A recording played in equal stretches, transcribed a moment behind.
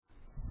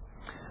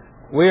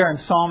We are in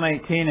Psalm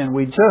 18, and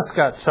we just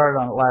got started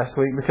on it last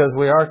week because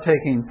we are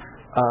taking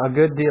a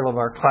good deal of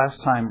our class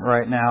time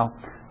right now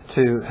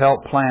to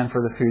help plan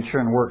for the future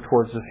and work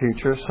towards the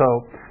future.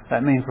 So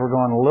that means we're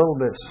going a little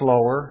bit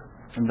slower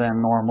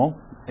than normal,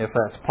 if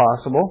that's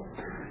possible.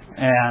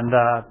 And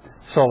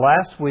so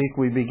last week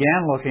we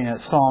began looking at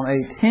Psalm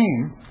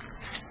 18,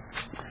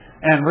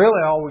 and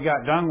really all we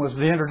got done was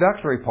the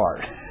introductory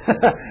part.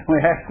 We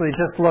actually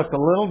just looked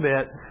a little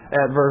bit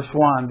at verse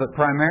 1, but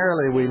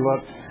primarily we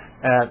looked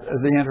at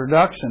the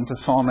introduction to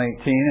Psalm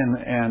 18,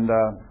 and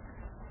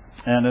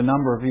a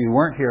number of you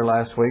weren't here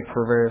last week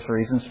for various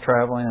reasons,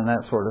 traveling and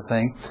that sort of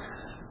thing.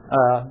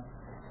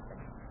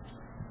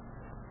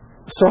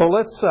 So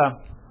let's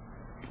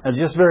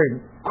just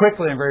very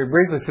quickly and very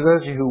briefly, for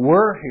those of you who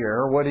were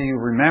here, what do you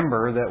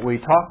remember that we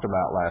talked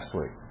about last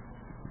week?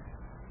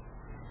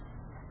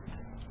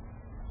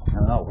 I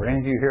don't know. Were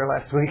any of you here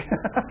last week?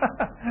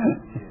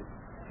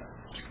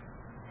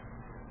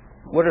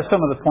 What are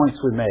some of the points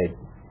we made?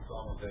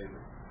 Psalm of David.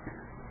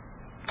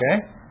 Okay.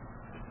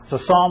 So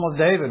Psalm of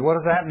David, what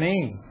does that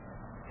mean?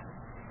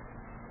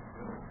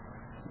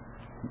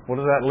 What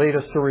does that lead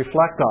us to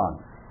reflect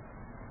on?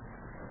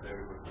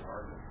 David was the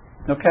artist.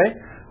 Okay.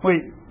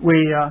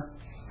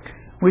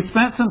 We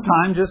spent some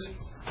time just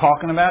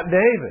talking about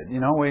David. You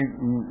know, we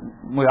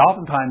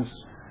oftentimes,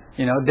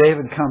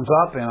 David comes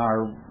up in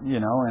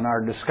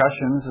our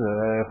discussions.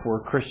 If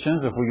we're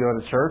Christians, if we go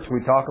to church,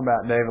 we talk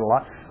about David a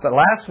lot. But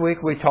last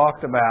week we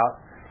talked about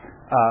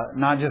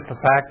not just the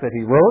fact that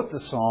he wrote the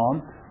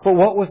psalm, but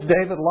what was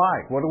David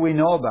like? What do we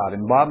know about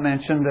him? Bob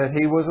mentioned that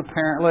he was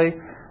apparently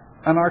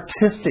an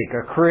artistic,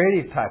 a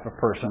creative type of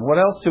person. What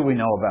else do we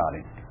know about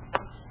him?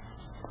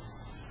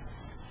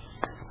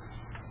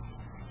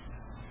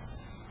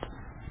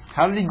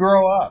 How did he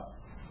grow up?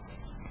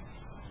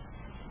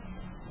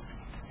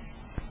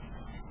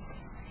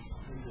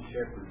 He's a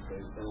shepherd, so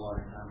he spent a lot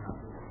of time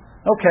outdoors.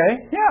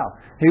 Okay, yeah.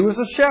 He was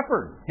a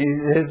shepherd.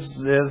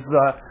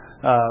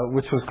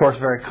 Which was, of course,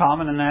 very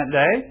common in that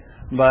day.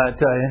 But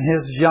in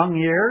his young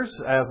years,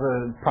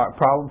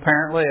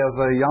 apparently as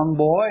a young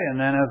boy, and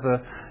then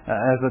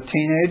as a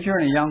teenager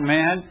and a young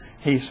man,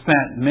 he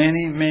spent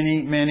many,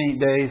 many, many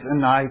days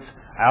and nights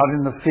out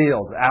in the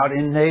field, out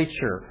in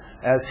nature,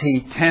 as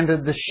he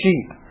tended the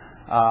sheep.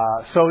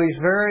 So he's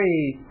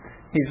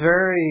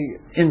very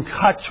in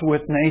touch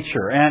with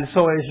nature. And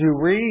so as you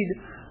read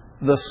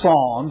the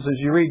Psalms, as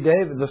you read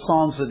the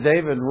Psalms that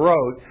David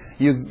wrote,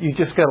 you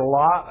just get a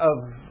lot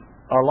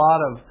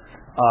of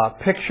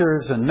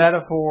pictures and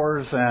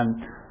metaphors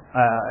and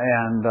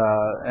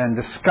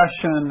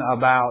discussion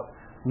about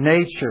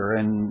nature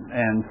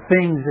and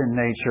things in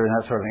nature and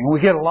that sort of thing. And we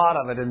get a lot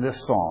of it in this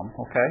psalm.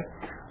 Okay,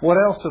 what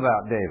else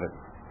about David?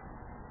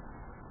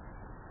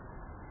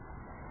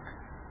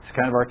 He's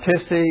kind of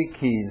artistic.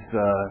 He's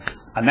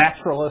a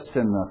naturalist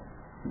in the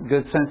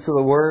good sense of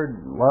the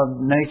word. Loved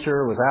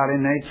nature. Was out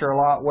in nature a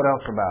lot. What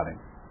else about him?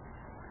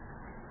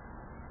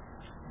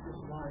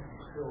 His life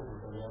is filled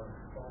with a lot of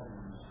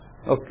problems.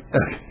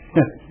 Okay.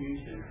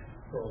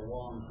 For a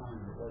long time,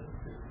 it wasn't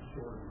just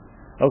short.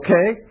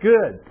 Okay,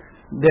 good.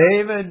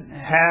 David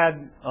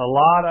had a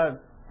lot of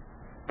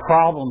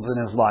problems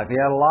in his life. He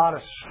had a lot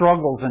of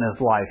struggles in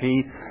his life.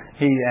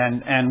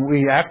 And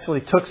we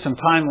actually took some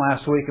time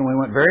last week, and we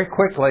went very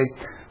quickly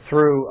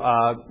through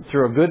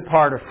a good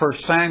part of 1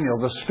 Samuel,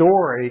 the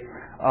story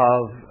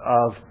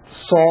of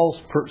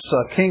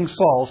King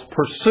Saul's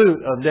pursuit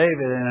of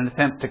David in an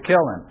attempt to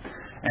kill him.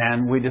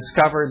 And we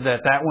discovered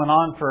that went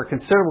on for a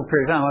considerable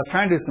period of time. I was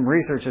trying to do some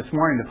research this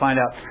morning to find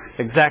out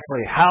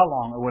exactly how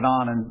long it went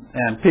on,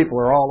 and people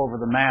are all over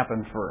the map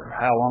and for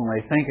how long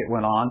they think it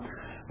went on.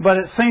 But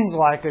it seems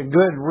like a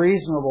good,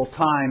 reasonable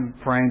time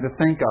frame to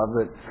think of,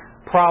 that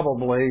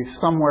probably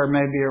somewhere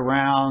maybe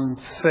around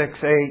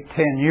 6, 8,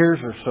 10 years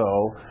or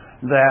so,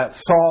 that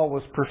Saul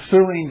was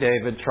pursuing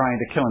David, trying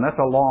to kill him. That's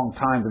a long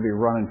time to be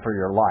running for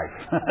your life.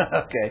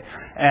 Okay.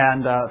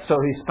 And so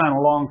he spent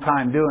a long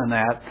time doing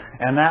that.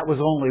 And that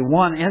was only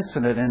one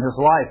incident in his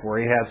life where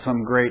he had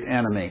some great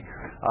enemy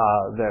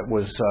that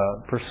was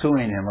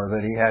pursuing him, or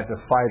that he had to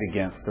fight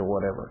against, or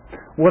whatever.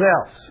 What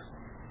else?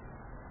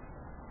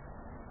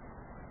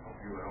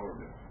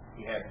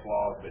 He had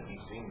flaws, but he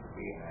seemed to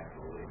be an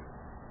actual leader.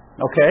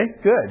 Okay,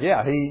 good.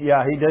 Yeah,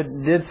 he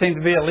did seem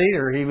to be a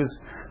leader.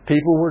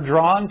 People were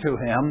drawn to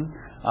him.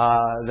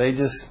 They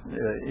just,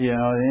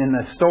 in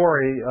the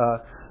story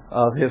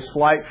of his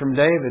flight from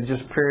David,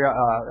 just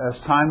as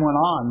time went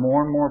on,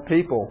 more and more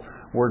people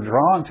were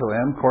drawn to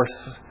him. Of course,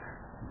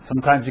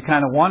 sometimes you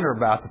kind of wonder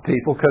about the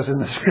people, because in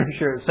the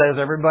Scripture it says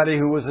everybody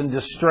who was in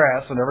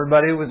distress and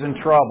everybody who was in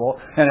trouble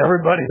and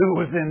everybody who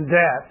was in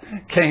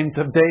debt came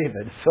to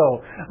David.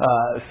 So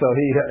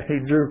he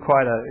drew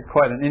quite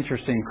an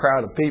interesting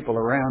crowd of people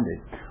around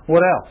him.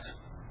 What else?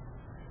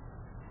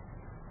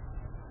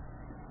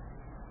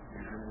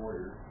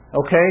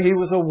 Okay, he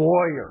was a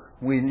warrior.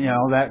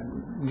 That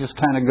just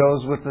kind of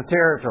goes with the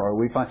territory.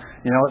 We find,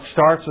 it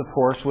starts, of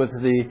course, with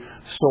the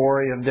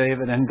story of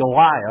David and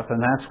Goliath,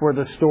 and that's where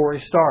the story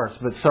starts.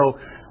 But so,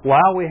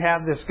 while we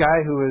have this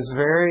guy who is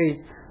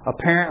very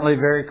apparently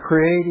very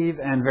creative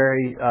and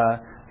very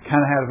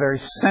kind of had a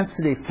very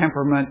sensitive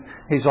temperament.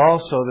 He's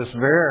also this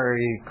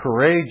very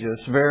courageous,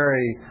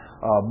 very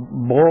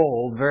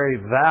bold, very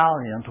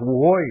valiant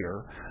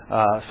warrior.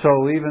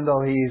 So even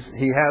though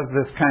he has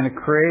this kind of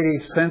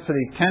creative,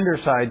 sensitive, tender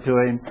side to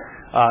him,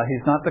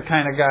 he's not the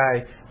kind of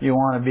guy you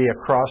want to be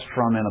across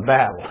from in a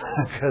battle,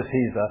 because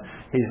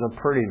he's a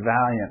pretty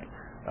valiant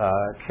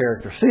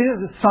character.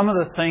 See some of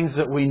the things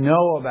that we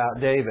know about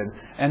David,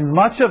 and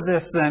much of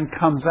this then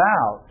comes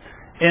out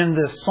in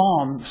this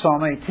psalm,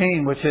 Psalm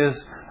 18, which is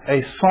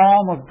a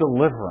psalm of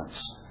deliverance.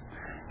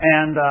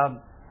 And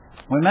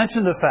we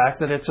mentioned the fact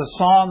that it's a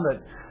psalm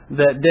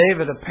that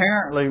David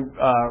apparently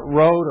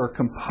wrote or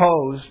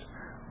composed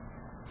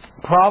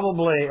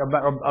probably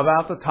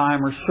about the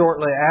time or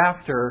shortly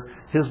after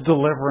his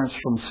deliverance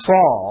from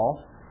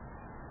Saul,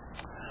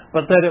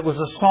 but that it was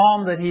a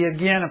psalm that he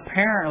again,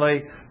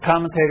 apparently,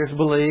 commentators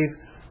believe,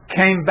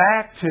 came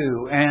back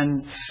to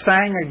and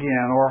sang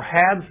again or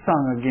had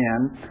sung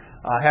again,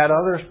 had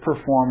others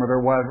perform it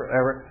or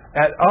whatever,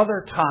 at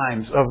other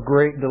times of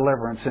great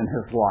deliverance in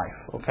his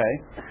life. Okay?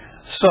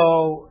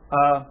 So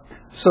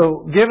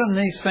given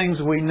these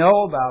things we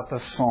know about the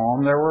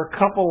psalm, there were a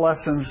couple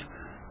lessons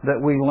that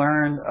we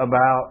learned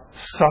about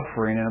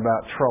suffering and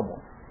about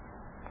trouble.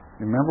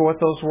 Remember what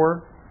those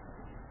were?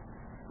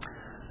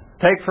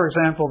 Take, for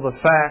example, the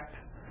fact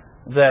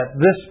that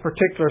this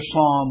particular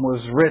psalm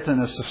was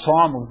written as a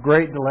psalm of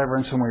great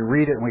deliverance, and we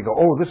read it and we go,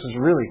 oh, this is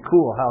really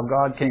cool how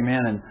God came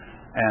in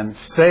and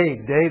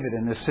saved David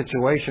in this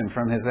situation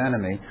from his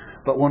enemy.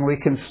 But when we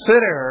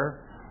consider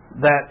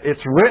that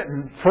it's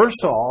written,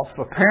 first off,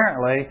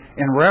 apparently,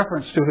 in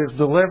reference to his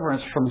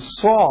deliverance from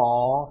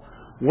Saul,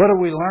 what do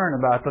we learn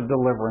about the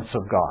deliverance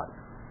of God?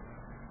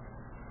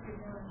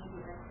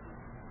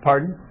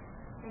 Pardon?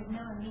 There's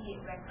no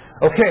immediate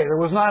rescue. Okay, there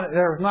was not,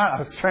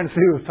 I was trying to see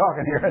who was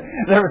talking here.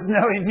 There was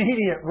no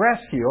immediate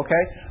rescue,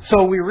 okay?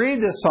 So we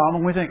read this psalm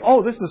and we think,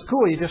 oh, this is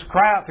cool. You just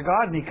cry out to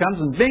God and He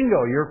comes and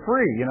bingo, you're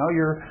free.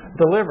 You're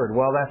delivered.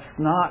 Well, that's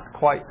not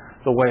quite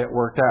the way it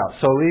worked out.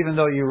 So even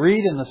though you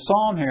read in the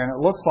psalm here and it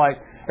looks like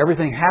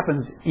everything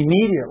happens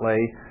immediately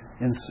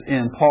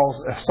in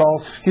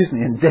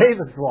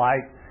David's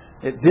life,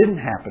 it didn't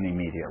happen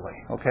immediately.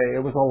 Okay,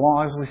 it was a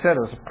long, as we said,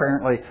 it was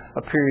apparently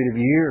a period of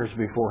years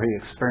before he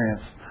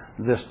experienced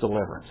this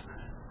deliverance.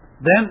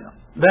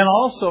 Then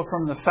also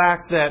from the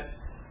fact that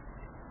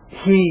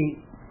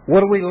what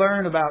do we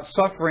learn about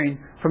suffering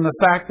from the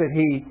fact that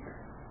he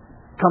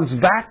comes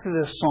back to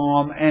this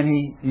psalm and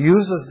he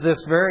uses this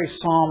very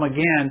psalm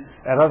again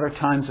at other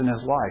times in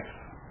his life?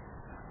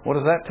 What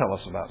does that tell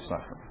us about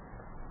suffering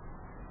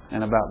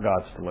and about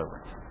God's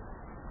deliverance?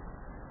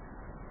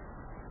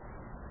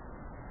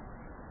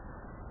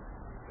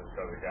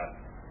 Because it got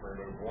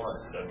removed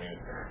once, doesn't mean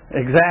it's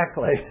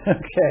Exactly.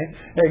 Okay.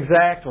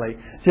 Exactly.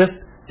 Just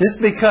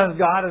because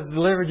God has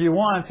delivered you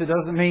once, it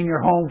doesn't mean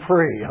you're home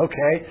free.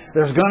 Okay.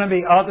 There's going to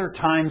be other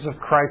times of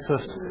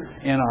crisis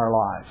in our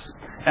lives.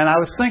 And I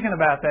was thinking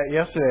about that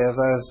yesterday as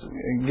I was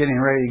getting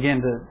ready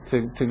again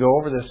to go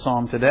over this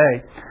psalm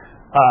today.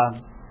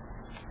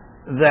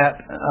 That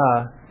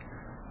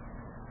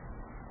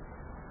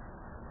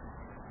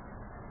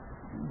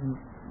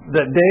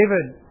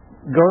David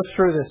goes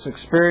through this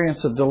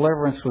experience of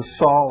deliverance with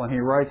Saul, and he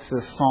writes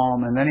this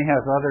psalm, and then he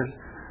has other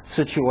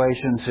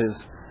situations,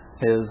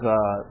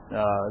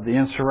 the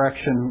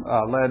insurrection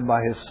led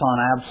by his son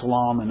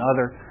Absalom, and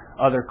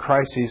other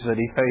crises that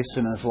he faced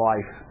in his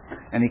life.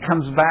 And he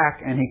comes back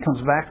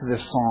to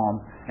this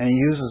psalm, and he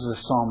uses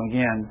this psalm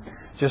again.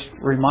 Just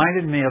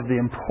reminded me of the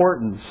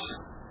importance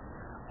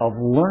of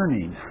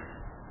learning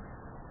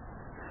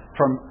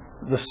from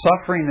the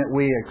suffering that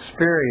we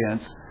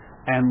experience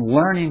and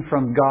learning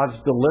from God's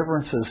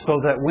deliverances, so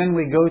that when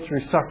we go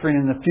through suffering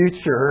in the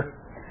future,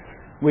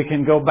 we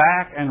can go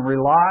back and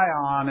rely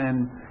on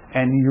and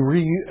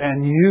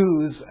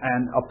use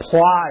and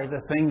apply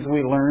the things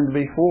we learned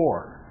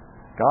before.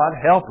 God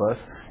help us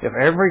if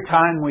every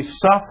time we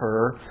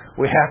suffer,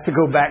 we have to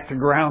go back to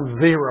ground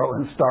zero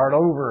and start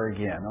over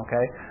again.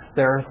 Okay?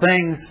 There are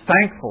things,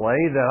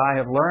 thankfully, that I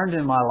have learned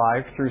in my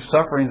life through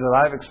sufferings that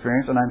I've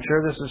experienced, and I'm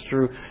sure this is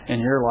true in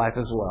your life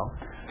as well.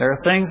 There are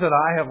things that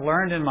I have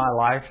learned in my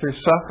life through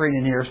suffering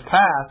in years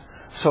past,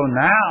 so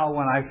now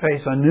when I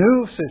face a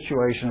new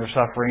situation or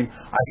suffering,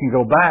 I can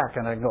go back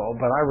and I go,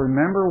 but I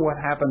remember what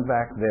happened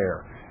back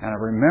there. And I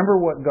remember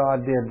what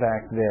God did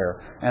back there.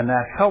 And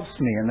that helps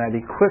me, and that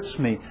equips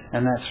me,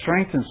 and that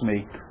strengthens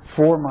me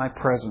for my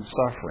present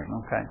suffering.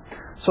 Okay?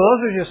 So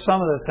those are just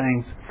some of the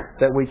things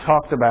that we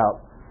talked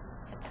about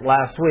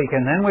last week.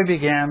 And then we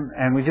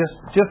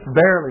just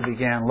barely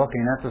began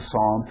looking at the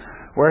psalm,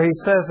 where he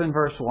says in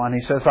verse 1,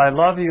 he says, I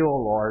love you, O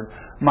Lord,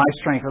 my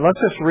strength. Let's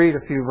just read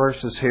a few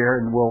verses here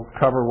and we'll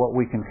cover what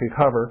we can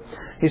cover.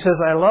 He says,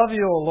 I love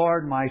you, O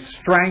Lord, my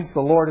strength.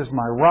 The Lord is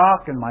my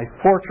rock and my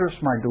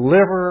fortress, my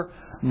deliverer,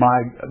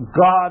 my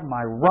God,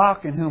 my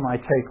rock in whom I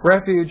take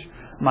refuge,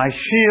 my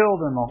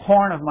shield and the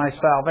horn of my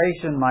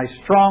salvation, my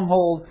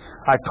stronghold.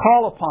 I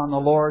call upon the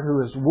Lord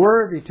who is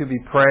worthy to be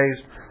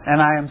praised,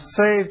 and I am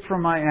saved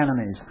from my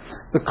enemies.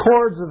 The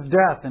cords of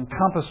death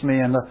encompassed me,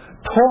 and the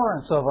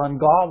torrents of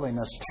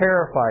ungodliness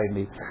terrified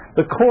me.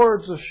 The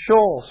cords of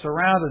Sheol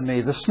surrounded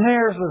me. The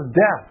snares of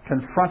death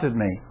confronted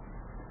me.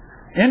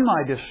 In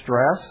my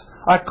distress,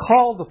 I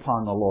called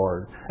upon the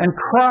Lord and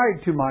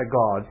cried to my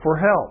God for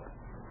help.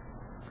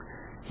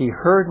 He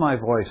heard my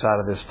voice out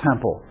of His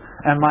temple,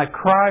 and my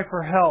cry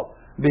for help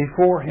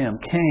before Him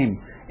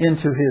came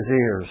into His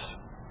ears.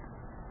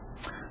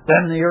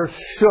 Then the earth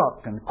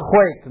shook and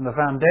quaked, and the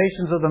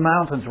foundations of the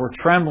mountains were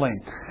trembling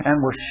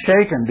and were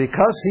shaken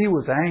because He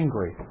was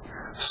angry.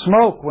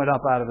 Smoke went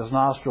up out of His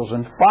nostrils,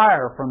 and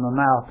fire from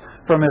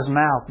His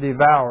mouth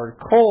devoured.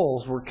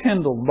 Coals were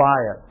kindled by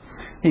it.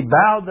 He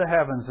bowed the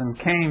heavens and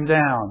came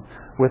down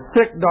with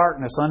thick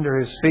darkness under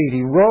His feet.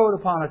 He rode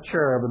upon a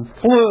cherub and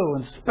flew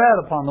and sped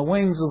upon the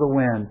wings of the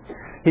wind.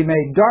 He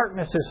made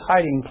darkness His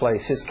hiding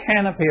place, His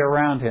canopy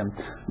around Him,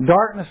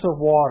 darkness of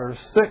waters,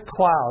 thick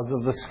clouds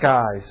of the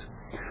skies.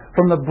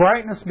 From the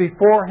brightness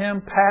before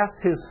Him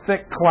passed His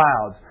thick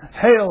clouds,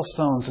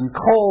 hailstones and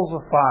coals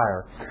of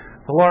fire.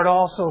 The Lord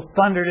also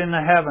thundered in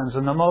the heavens,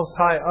 and the Most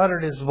High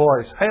uttered His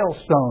voice,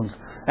 hailstones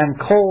and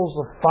coals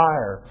of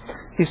fire.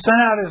 He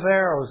sent out His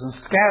arrows and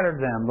scattered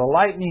them, the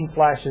lightning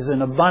flashes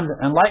in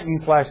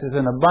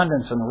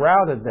abundance and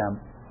routed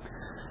them.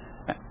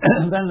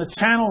 Then the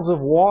channels of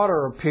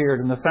water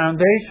appeared, and the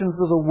foundations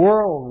of the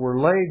world were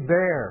laid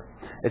bare.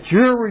 At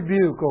Your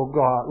rebuke, O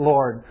God,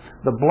 Lord,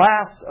 the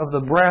blast of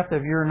the breath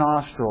of Your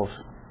nostrils.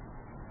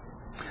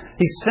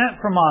 He sent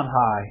from on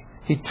high.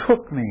 He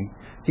took me.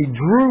 He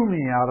drew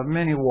me out of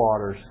many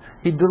waters.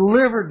 He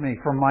delivered me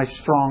from my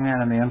strong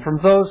enemy and from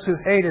those who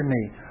hated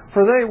me,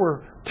 for they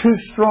were too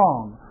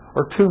strong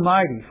or too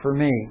mighty for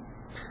me.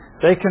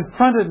 They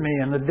confronted me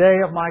in the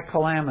day of my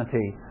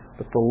calamity,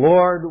 but the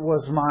Lord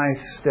was my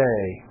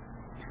stay.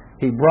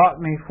 He brought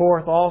me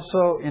forth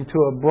also into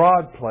a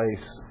broad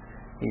place.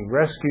 He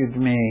rescued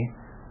me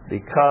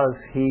because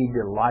He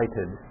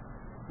delighted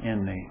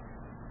in me.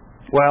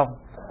 Well,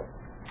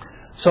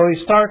 so he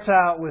starts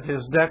out with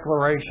his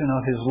declaration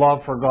of his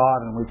love for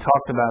God, and we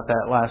talked about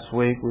that last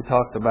week. We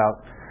talked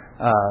about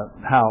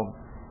how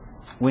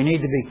we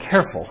need to be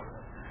careful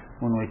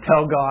when we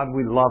tell God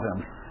we love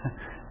Him.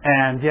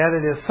 And yet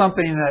it is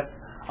something that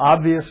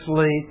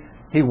obviously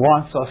He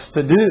wants us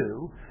to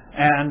do.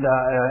 And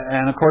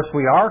of course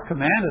we are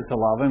commanded to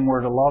love Him.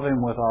 We're to love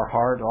Him with our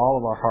heart, all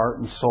of our heart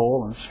and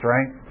soul and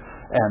strength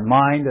and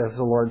mind, as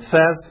the Lord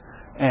says.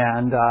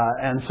 And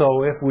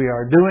so if we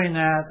are doing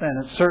that, then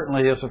it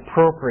certainly is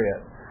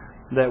appropriate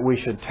that we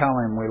should tell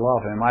Him we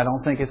love Him. I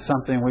don't think it's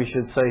something we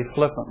should say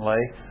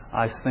flippantly.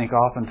 I think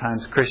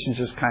oftentimes Christians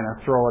just kind of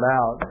throw it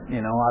out.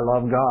 You know, I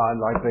love God,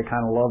 like they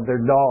kind of love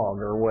their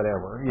dog or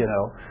whatever, you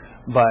know.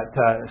 But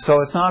so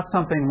it's not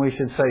something we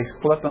should say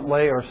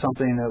flippantly or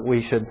something that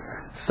we should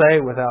say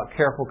without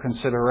careful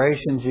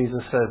consideration.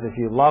 Jesus says, if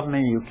you love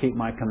me, you keep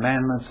my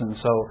commandments. And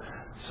so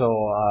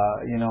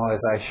you know, as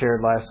I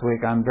shared last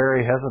week, I'm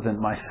very hesitant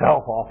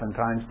myself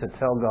oftentimes to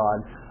tell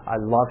God I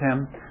love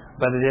Him.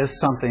 But it is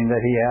something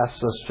that He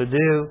asks us to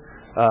do,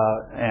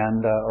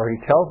 or He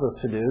tells us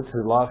to do,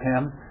 to love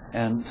Him.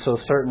 And so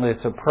certainly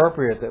it's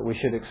appropriate that we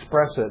should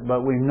express it.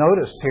 But we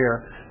noticed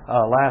here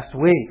last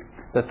week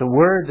that the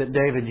word that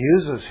David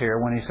uses here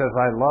when he says,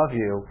 I love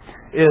you,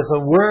 is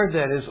a word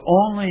that is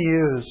only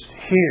used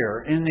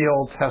here in the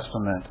Old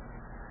Testament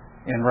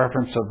in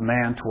reference of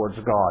man towards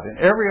God. In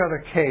every other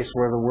case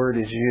where the word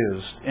is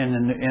used in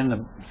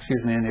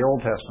the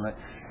Old Testament,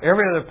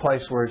 every other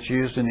place where it's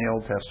used in the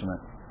Old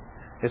Testament,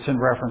 it's in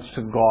reference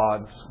to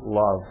God's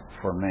love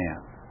for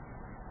man.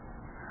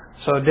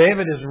 So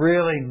David is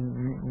really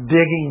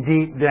digging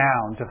deep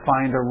down to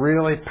find a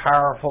really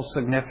powerful,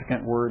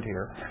 significant word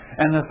here.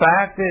 And the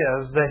fact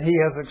is that he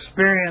has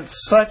experienced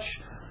such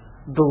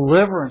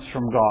deliverance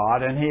from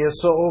God, and he is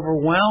so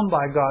overwhelmed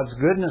by God's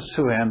goodness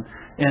to him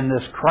in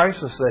this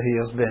crisis that he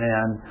has been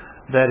in,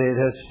 that it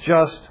has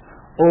just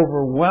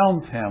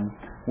overwhelmed him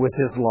with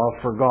his love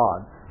for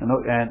God,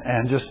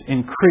 and just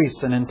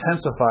increased and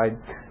intensified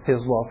his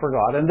love for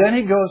God. And then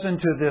he goes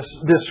into this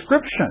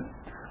description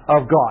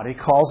of God. He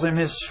calls Him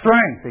His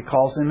strength. He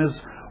calls Him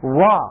His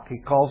rock. He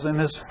calls Him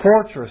His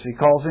fortress. He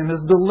calls Him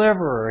His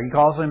deliverer. He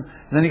calls Him,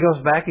 then he goes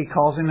back, he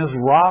calls Him His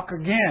rock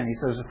again. He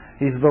says,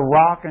 He's the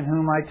rock in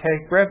whom I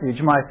take refuge,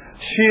 my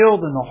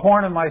shield and the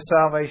horn of my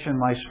salvation,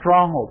 my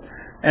stronghold.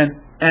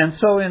 And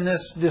so in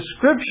this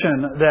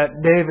description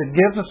that David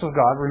gives us of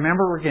God,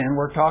 remember again,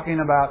 we're talking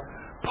about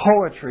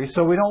poetry,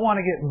 so we don't want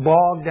to get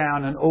bogged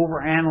down in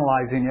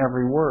overanalyzing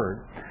every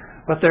word.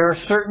 But there are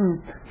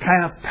certain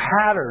kind of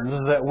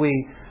patterns that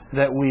we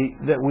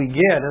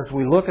get as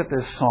we look at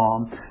this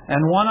psalm,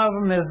 and one of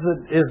them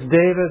is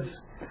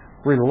David's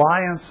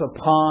reliance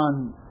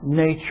upon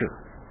nature.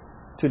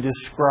 to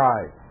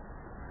describe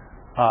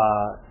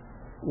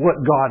what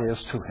God is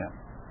to him.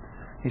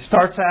 He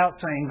starts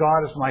out saying,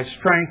 God is my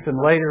strength, and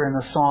later in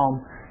the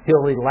psalm,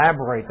 he'll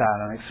elaborate that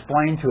and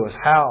explain to us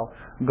how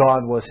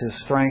God was his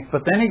strength.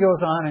 But then he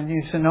goes on, and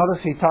you should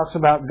notice he talks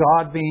about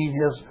God being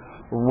his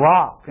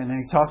rock, and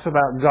he talks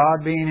about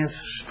God being his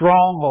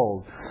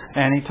stronghold,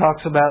 and he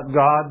talks about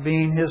God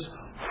being his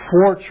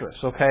fortress.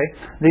 Okay,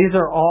 these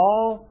are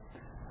all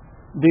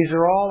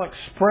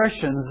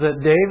expressions that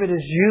David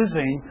is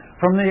using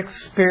from the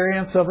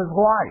experience of his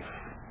life.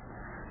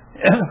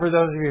 For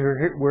those of you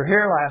who were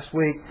here last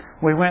week,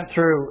 we went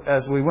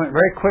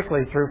very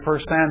quickly through 1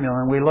 Samuel,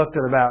 and we looked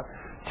at about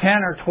 10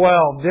 or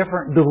 12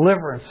 different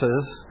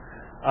deliverances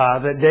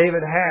that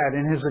David had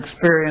in his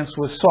experience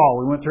with Saul.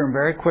 We went through them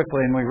very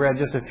quickly, and we read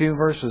just a few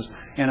verses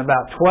in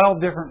about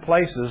 12 different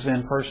places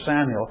in 1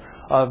 Samuel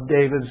of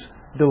David's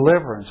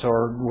deliverance,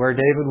 or where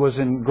David was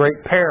in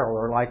great peril,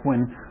 or like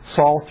when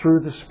Saul threw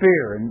the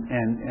spear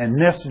and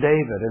missed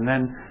David, and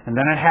then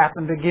it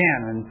happened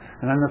again, and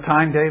then the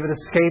time David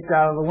escaped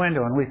out of the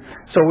window.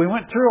 So we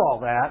went through all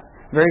that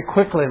very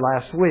quickly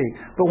last week.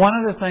 But one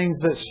of the things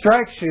that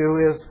strikes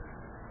you is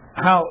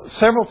how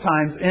several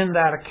times in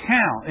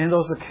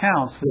those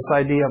accounts, this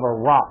idea of a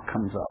rock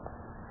comes up.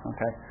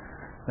 Okay,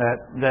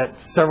 that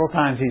several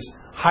times he's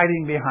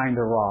hiding behind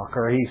a rock,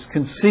 or he's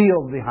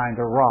concealed behind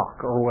a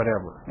rock, or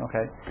whatever.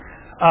 Okay,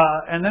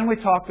 and then we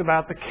talked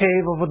about the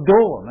cave of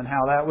Adullam and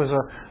how that was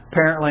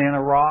apparently in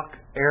a rock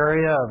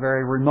area, a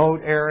very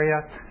remote area,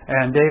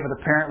 and David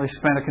apparently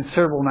spent a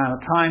considerable amount of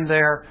time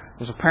there.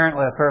 It was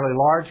apparently a fairly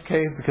large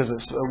cave, because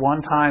at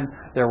one time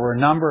there were a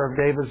number of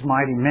David's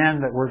mighty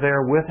men that were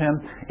there with him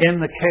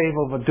in the cave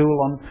of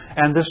Adullam,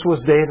 and this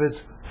was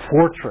David's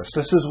fortress.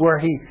 This is where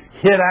he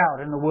hid out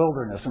in the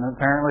wilderness, and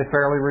apparently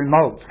fairly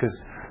remote, because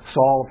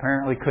Saul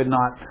apparently could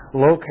not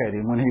locate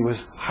him when he was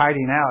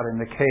hiding out in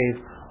the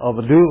cave of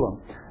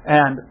Adullam.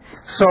 And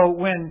so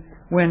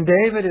when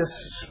David is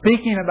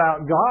speaking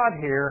about God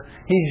here,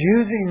 he's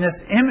using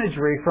this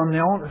imagery from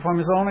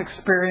his own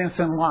experience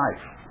in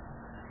life.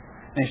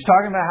 And he's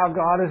talking about how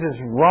God is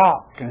his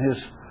rock and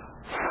his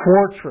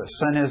fortress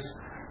and his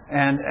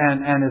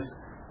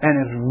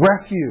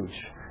refuge.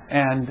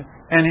 And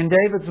in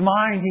David's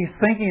mind, he's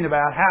thinking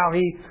about how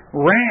he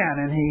ran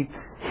and he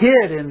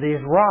hid in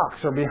these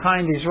rocks, or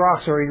behind these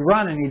rocks, or he'd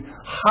run and he'd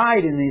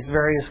hide in these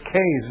various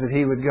caves that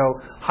he would go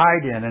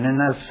hide in. And in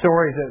those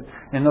stories,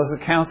 in those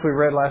accounts we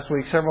read last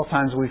week, several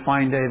times we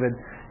find David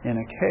in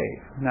a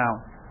cave.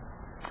 Now,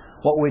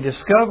 what we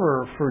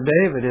discover for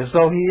David is,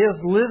 though he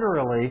is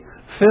literally,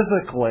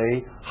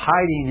 physically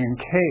hiding in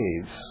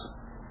caves,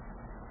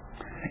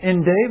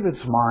 in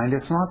David's mind,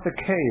 it's not the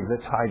cave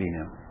that's hiding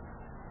him.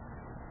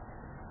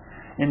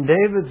 In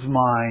David's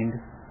mind,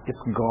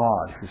 it's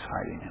God who's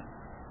hiding him.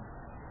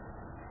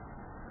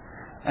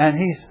 And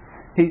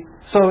he's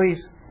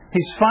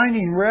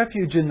finding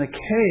refuge in the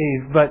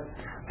cave,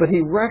 but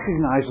he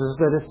recognizes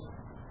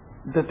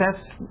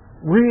that's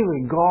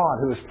really God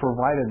who has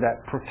provided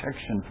that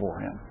protection for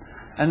him.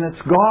 And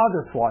it's God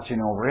that's watching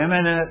over him.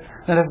 And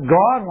if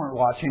God weren't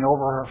watching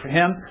over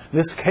him,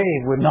 this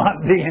cave would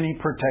not be any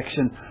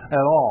protection at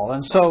all.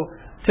 And so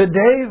to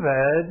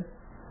David,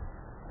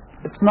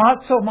 it's not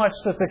so much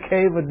that the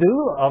cave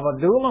of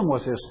Adullam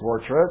was his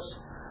fortress,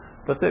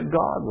 but that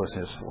God was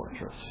his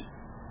fortress.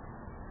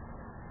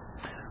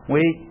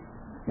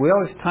 We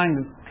always kind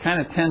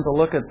of tend to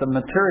look at the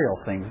material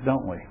things,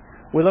 don't we?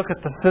 We look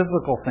at the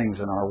physical things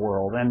in our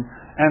world, and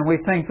we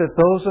think that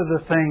those are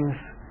the things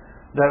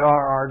that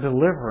are our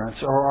deliverance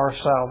or our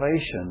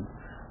salvation,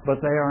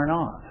 but they are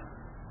not.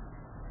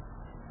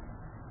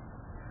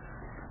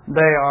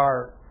 They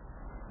are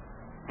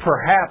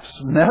perhaps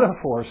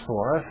metaphors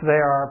for us. They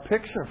are a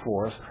picture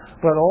for us.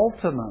 But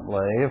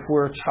ultimately, if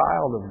we're a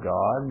child of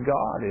God,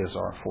 God is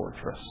our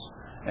fortress,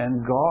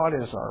 and God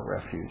is our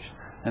refuge.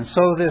 And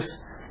so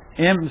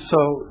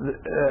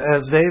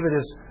as David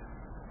is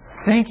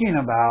thinking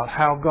about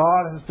how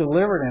God has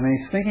delivered him, and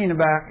he's thinking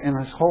back in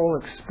his whole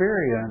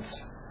experience,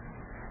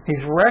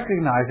 he's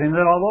recognizing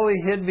that although he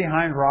hid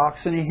behind rocks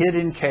and he hid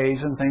in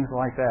caves and things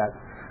like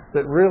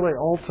that really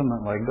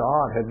ultimately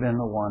God had been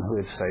the one who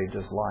had saved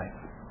his life.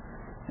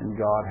 And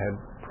God had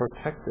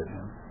protected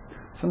him.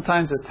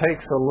 Sometimes it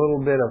takes a little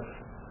bit of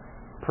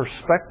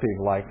perspective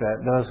like that,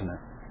 doesn't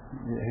it?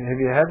 Have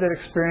you had that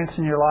experience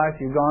in your life?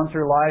 You've gone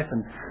through life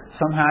and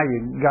somehow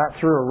you got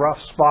through a rough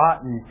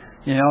spot, and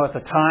at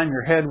the time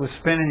your head was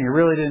spinning, you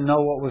really didn't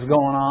know what was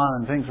going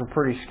on, and things were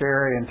pretty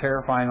scary and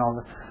terrifying and all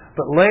that.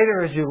 But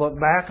later, as you look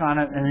back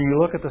on it and you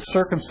look at the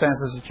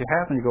circumstances that you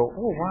happened, you go,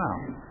 oh wow.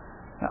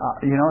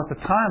 At the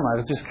time I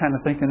was just kind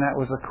of thinking that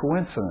was a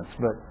coincidence,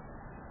 but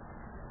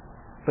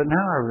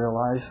now I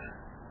realize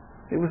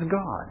it was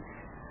God.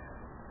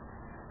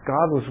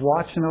 God was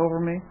watching over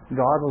me.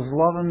 God was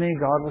loving me.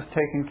 God was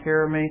taking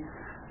care of me.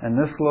 And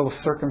this little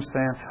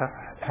circumstance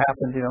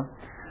happened,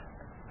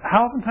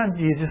 How oftentimes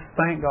do you just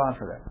thank God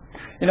for that?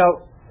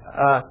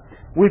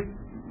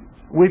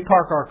 We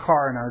park our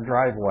car in our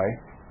driveway.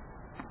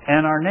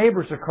 And our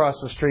neighbors across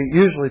the street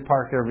usually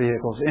park their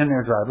vehicles in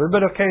their driveway,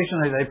 but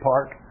occasionally they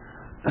park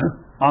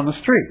on the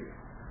street,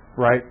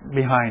 right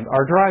behind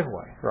our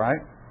driveway,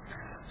 right?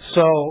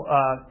 So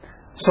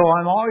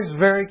I'm always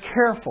very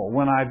careful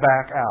when I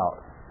back out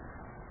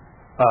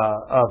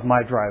of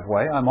my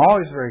driveway. I'm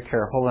always very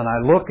careful, and I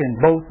look in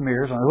both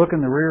mirrors, and I look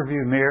in the rear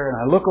view mirror, and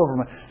I look over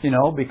my,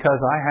 because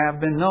I have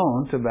been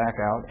known to back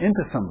out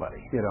into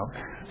somebody,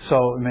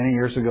 So many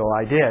years ago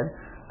I did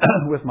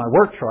with my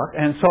work truck,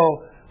 and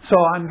so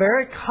I'm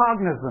very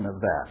cognizant of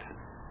that.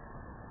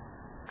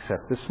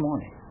 Except this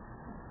morning.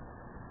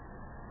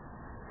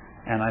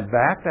 And I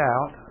backed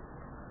out,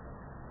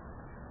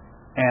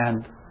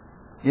 and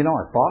I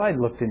thought I'd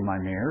looked in my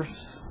mirrors,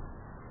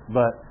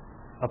 but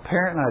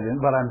apparently I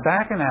didn't. But I'm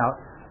backing out.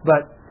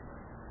 But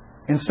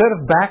instead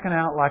of backing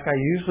out like I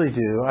usually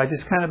do, I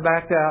just kind of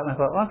backed out, and I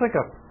thought, I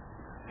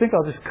think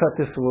I'll just cut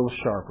this a little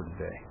sharper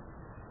today.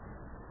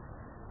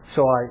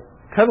 So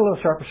I cut a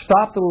little sharper,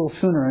 stopped a little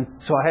sooner, and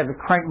so I had to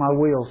crank my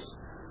wheels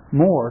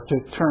more to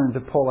turn to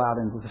pull out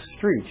into the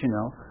street,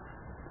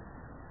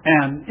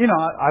 And,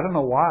 I don't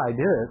know why I did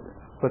it,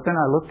 but then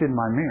I looked in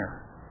my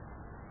mirror,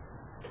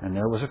 and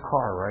there was a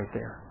car right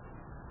there.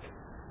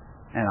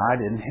 And I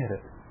didn't hit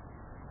it.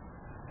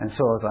 And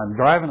so as I'm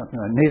driving up,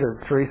 neither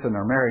Teresa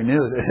nor Mary knew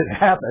that it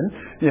happened,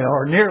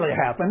 or nearly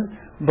happened.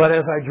 But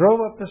as I drove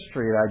up the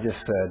street, I just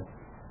said,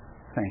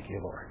 "Thank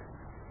you, Lord."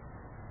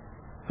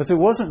 Because it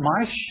wasn't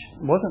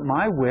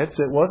my wits,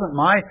 it wasn't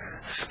my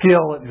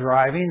skill at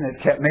driving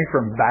that kept me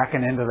from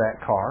backing into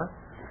that car,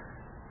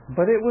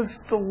 but it was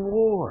the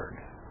Lord.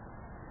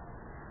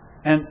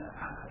 And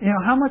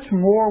how much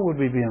more would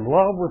we be in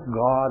love with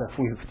God if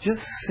we could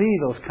just see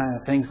those kind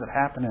of things that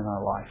happen in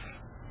our life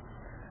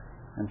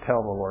and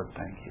tell the Lord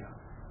thank you.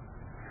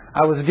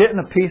 I was getting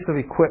a piece of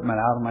equipment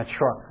out of my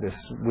truck this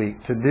week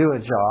to do a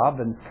job,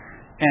 and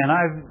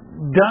I've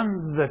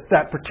done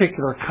that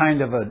particular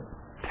kind of a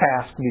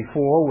task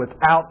before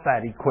without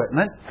that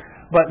equipment,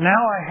 but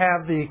now I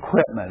have the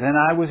equipment, and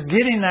I was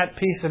getting that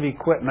piece of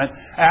equipment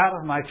out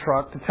of my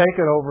truck to take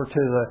it over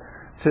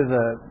to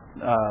the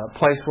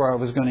place where I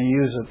was going to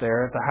use it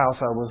there at the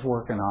house I was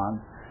working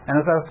on. And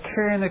as I was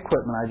carrying the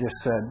equipment, I just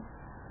said,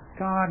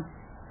 "God,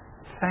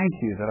 thank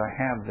you that I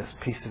have this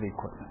piece of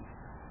equipment.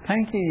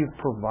 Thank you you've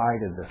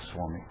provided this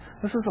for me.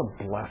 This is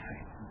a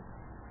blessing."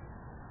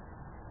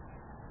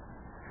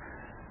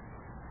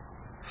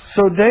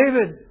 So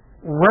David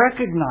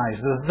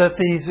recognizes that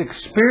these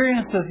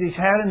experiences he's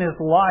had in his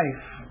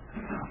life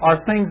are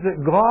things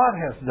that God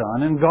has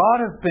done, and God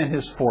has been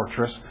his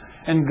fortress,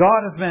 and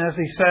God has been, as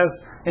he says,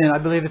 and I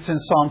believe it's in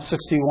Psalm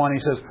 61, he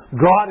says,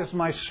 "God is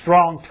my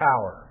strong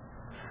tower.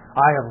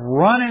 I have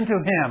run into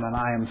him and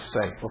I am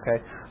safe."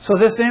 Okay? So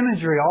this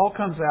imagery all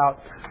comes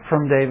out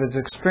from David's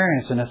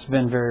experience, and it's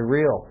been very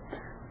real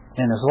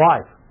in his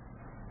life.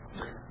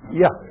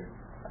 Yeah.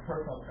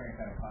 Personal training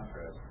kind of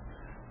contrast.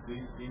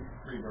 These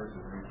three verses,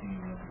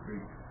 18 and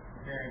 3.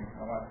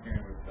 My wife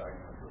Karen was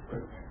diagnosed with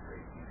breast cancer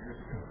 18 years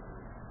ago,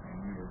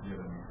 and we were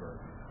given these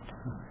verses.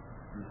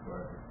 This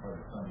was probably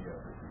Sunday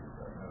after she was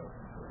diagnosed,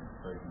 and so we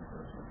prayed these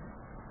verses and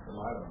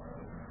relied on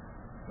those.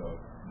 So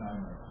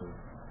 9 months of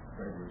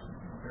radiation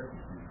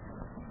chemotherapy, she was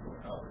given some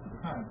help. At the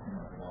time, it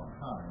seemed like a long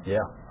time.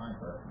 Yeah.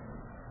 Hindsight,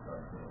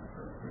 started to really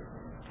very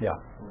quickly.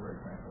 Yeah. We're very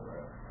thankful for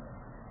that.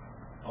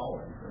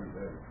 Always, every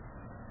day.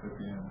 But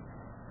then,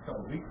 a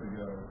couple of weeks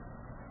ago,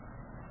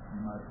 you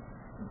might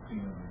have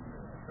seen in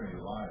the Trinity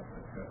Live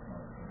that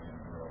testimony from a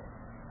young girl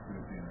who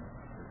had been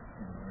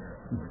in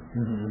America for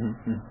years.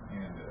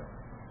 And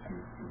she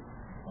was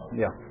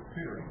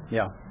tutoring.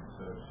 Yeah. And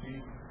so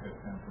she had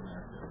come to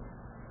America,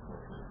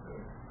 worked at the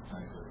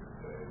Chinese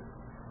Day,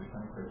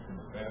 become a Christian,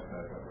 was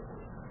baptized by the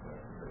Holy Spirit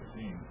after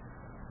 13,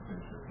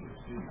 finished her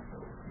PhD, so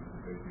she was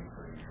a baby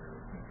for a year,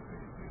 finished her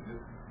PhD.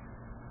 Just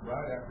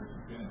right after she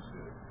finished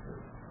it, her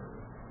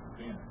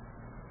exam,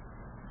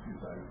 she was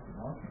diagnosed with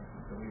lung cancer.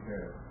 So we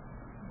had,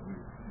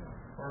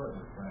 part of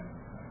this training,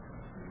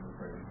 we were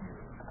praying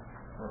here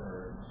for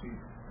her, and she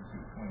was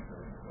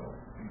 27 years old.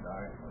 She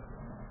died of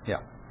lung.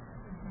 Yeah.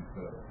 And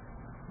so,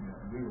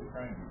 we were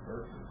praying these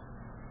verses,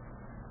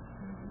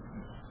 and it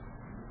was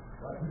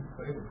right in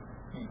favor of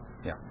cancer.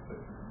 Yeah.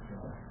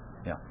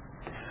 Yeah.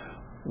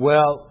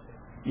 Well,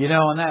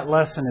 and that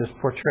lesson is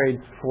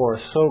portrayed for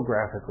us so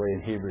graphically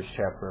in Hebrews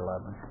chapter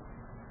 11.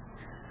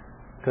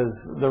 Because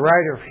the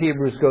writer of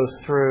Hebrews goes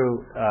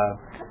through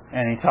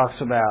and he talks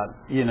about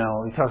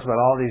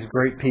all these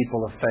great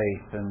people of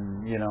faith,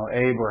 and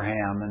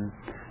Abraham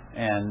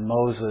and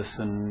Moses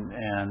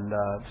and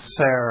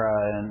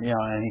Sarah,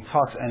 and he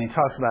talks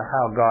about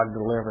how God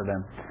delivered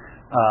them,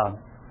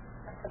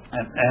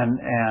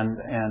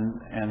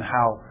 and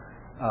how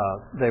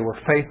they were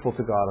faithful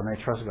to God and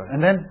they trusted God.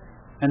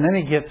 And then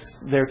he gets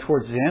there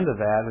towards the end of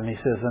that, and he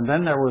says, and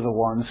then there were the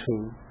ones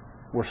who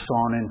were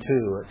sawn in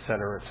two,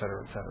 etc.,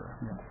 etc., etc.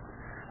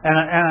 And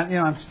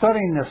I'm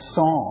studying this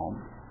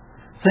psalm,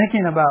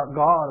 thinking about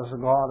God as a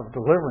God of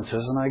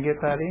deliverances, and I get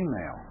that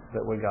email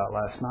that we got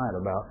last night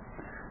about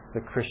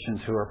the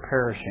Christians who are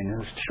perishing,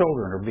 whose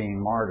children are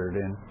being martyred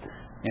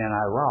in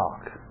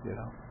Iraq,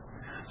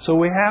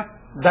 So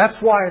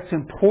that's why it's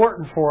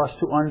important for us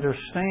to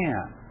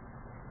understand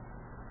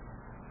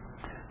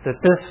that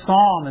this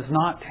psalm is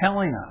not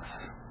telling us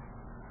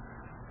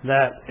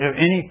that if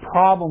any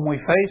problem we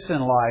face in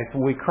life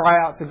and we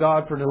cry out to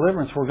God for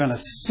deliverance, we're going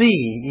to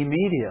see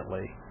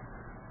immediately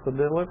the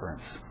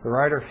deliverance. The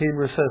writer of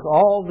Hebrews says,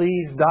 all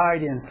these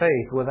died in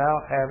faith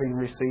without having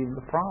received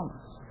the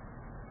promise.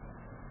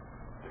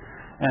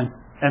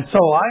 And so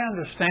I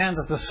understand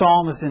that the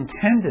psalm is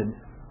intended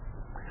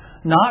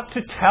not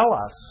to tell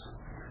us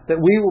that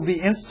we will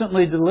be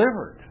instantly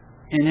delivered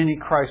in any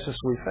crisis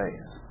we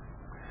face.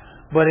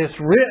 But it's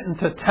written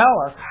to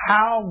tell us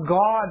how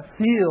God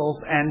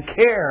feels and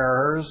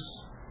cares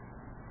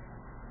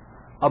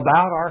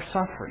about our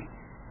suffering.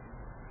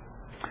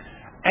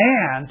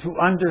 And to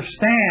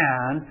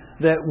understand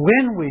that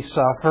when we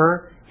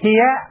suffer, He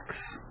acts.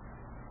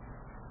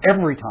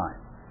 Every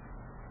time.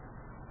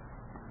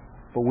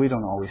 But we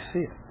don't always see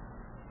it.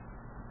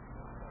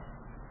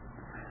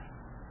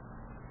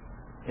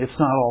 It's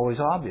not always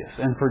obvious.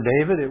 And for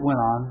David, it went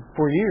on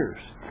for years.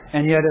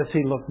 And yet as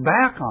he looked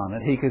back on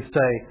it, he could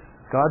say,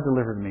 God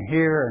delivered me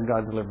here, and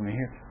God delivered me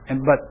here.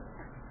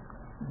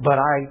 But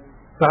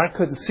I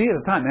couldn't see it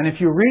at the time. And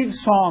if you read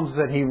Psalms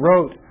that he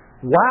wrote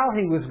while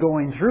he was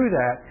going through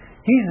that,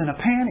 he's in a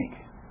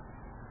panic.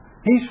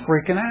 He's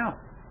freaking out.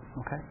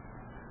 Okay?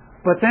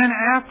 But then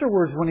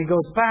afterwards, when he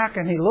goes back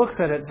and he looks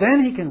at it,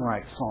 then he can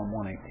write Psalm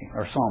 118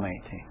 or Psalm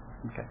 18.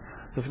 Okay?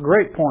 It's a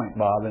great point,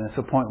 Bob, and it's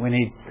a point we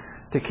need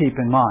to keep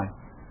in mind.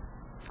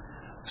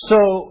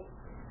 So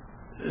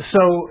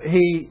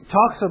he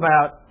talks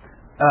about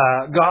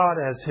God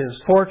as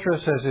his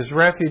fortress, as his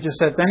refuge.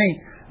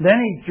 Then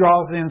he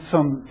draws in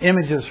some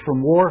images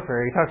from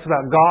warfare. He talks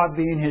about God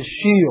being his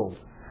shield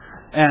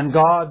and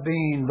God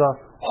being the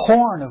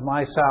horn of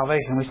my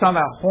salvation. When he's talking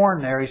about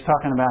horn there, he's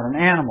talking about an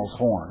animal's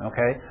horn,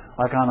 okay?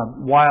 Like on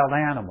a wild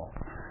animal.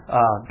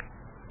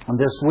 And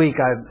this week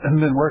I've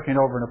been working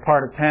over in a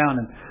part of town,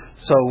 and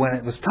so when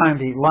it was time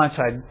to eat lunch,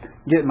 I'd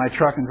get in my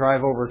truck and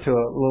drive over to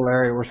a little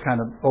area where it's kind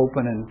of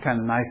open and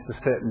kind of nice to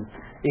sit and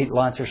eat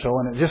lunch or so.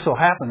 And it just so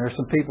happened there's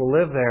some people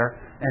live there,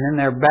 and in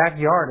their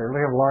backyard, they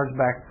have a large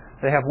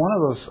they have one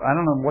of those, I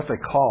don't know what they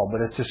call,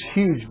 but it's this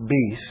huge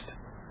beast.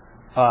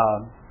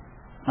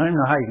 I don't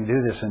know how you can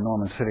do this in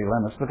Norman city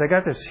limits, but they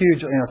got this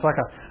huge, it's like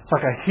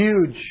a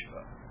huge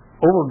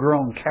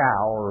overgrown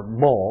cow or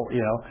bull,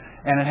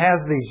 and it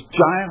has these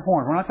giant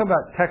horns. We're not talking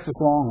about Texas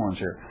Longhorns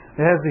here.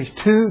 It has these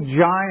two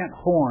giant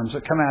horns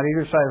that come out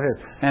either side of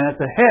it. And at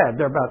the head,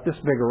 they're about this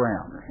big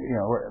around,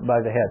 by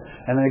the head.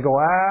 And they go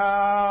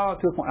out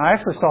to a point. I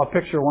actually saw a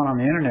picture of one on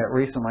the internet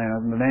recently,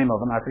 and the name of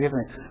them, I forget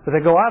the name. But they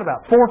go out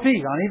about 4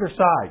 feet on either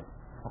side.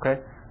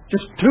 Okay?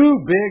 Just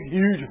two big,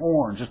 huge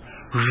horns. Just,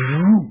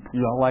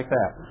 like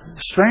that.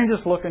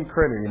 Strangest looking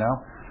critter,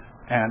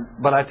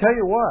 But I tell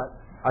you what,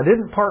 I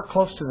didn't park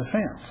close to the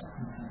fence.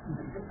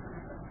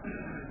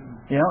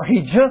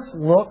 He just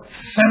looked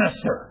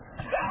sinister.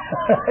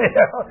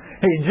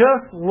 He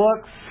just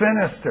looks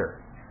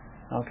sinister.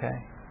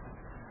 Okay.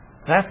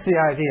 That's the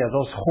idea.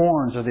 Those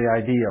horns are the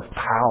idea of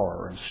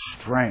power and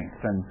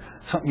strength and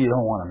something you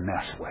don't want to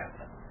mess with.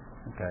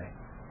 Okay.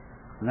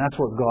 And that's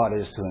what God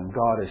is to him.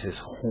 God is his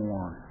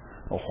horn.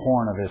 The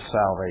horn of his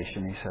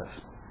salvation, he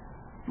says.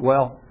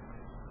 Well,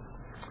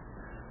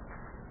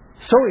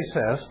 so he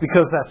says,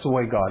 because that's the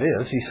way God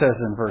is, he says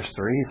in verse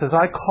 3, he says,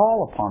 I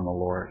call upon the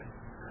Lord,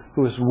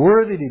 who is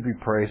worthy to be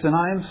praised, and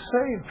I am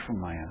saved from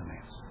my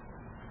enemies.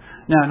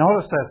 Now,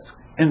 notice that's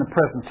in the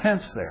present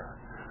tense there.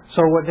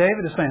 So what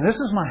David is saying, this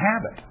is my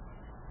habit.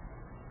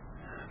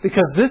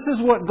 Because this is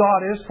what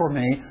God is for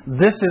me.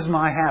 This is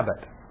my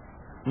habit.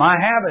 My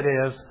habit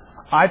is,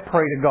 I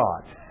pray to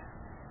God,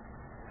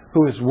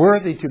 who is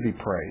worthy to be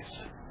praised,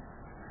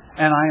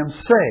 and I am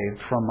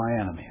saved from my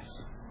enemies.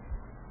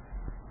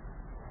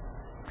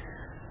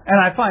 And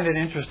I find it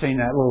interesting,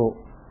 that little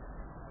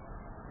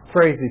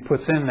phrase he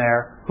puts in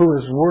there, who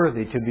is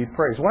worthy to be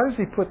praised. Why does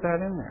he put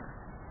that in there?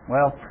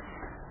 Well,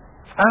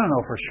 I don't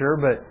know for sure,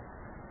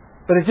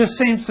 but it just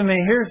seems to me,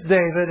 here's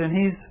David, and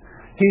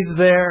he's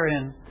there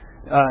in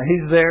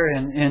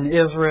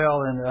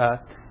Israel,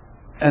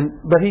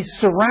 but he's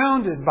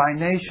surrounded by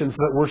nations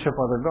that worship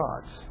other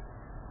gods.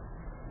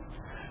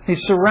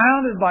 He's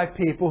surrounded by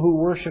people who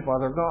worship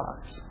other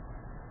gods.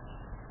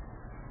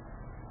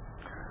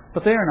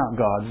 But they are not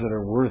gods that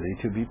are worthy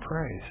to be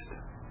praised.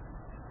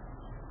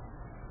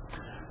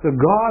 The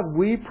God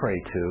we pray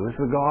to is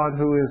the God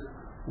who is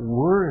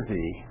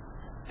worthy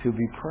to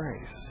be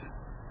praised.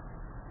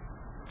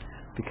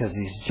 Because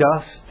He's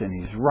just and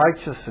He's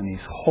righteous and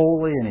He's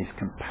holy and He's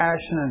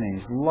compassionate and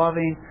He's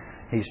loving.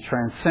 He's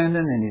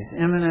transcendent and He's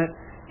immanent.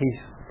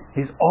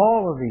 He's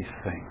all of these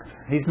things.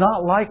 He's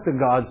not like the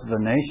gods of the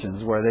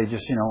nations where they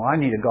just, I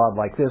need a God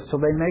like this, so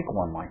they make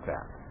one like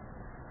that.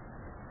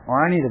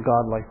 Or I need a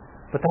God like...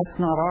 But that's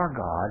not our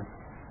God.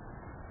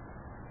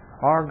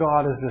 Our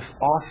God is this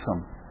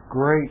awesome,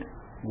 great,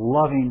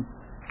 loving,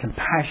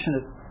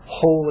 compassionate,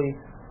 holy,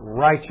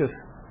 righteous,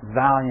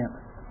 valiant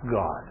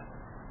God.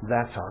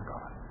 That's our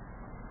God.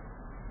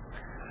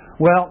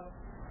 Well,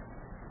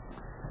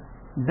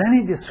 then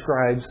he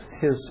describes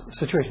his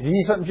situation. Do you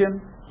need something,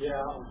 Jim? Yeah,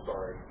 I'm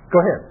sorry. Go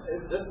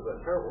ahead. This is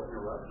a terrible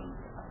interruption.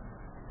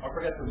 I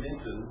forgot to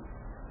mention,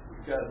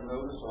 you've got a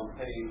notice on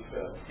page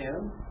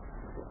 10.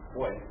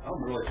 Boy,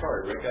 I'm really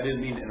sorry, Rick. I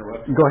didn't mean to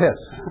interrupt you. Go ahead.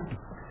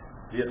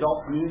 The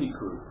adult community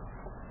group.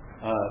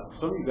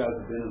 Some of you guys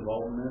have been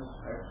involved in this,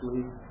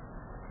 actually.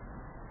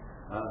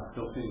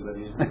 Don't see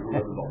anybody who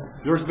was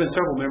involved. There's been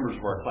several members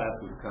of our class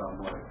who've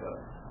come, like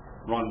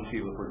Ron and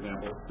Sheila, for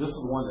example. This is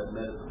the one that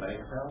met at the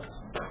Banks house.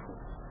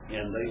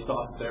 And they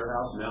stopped at their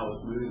house, now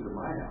it's moving to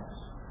my house.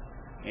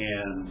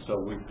 And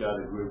so we've got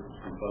a group of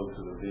some folks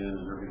that have been,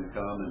 and they're going to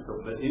come. And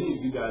so, but any of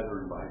you guys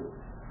are invited.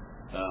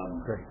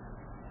 Great.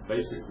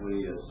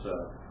 Basically, it's a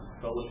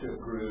fellowship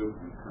group.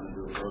 We kind of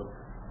do a book,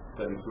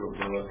 study through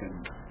a book,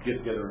 and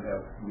get together and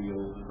have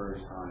meals at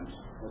various times.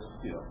 It's,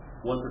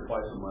 once or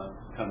twice a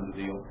month, kind of the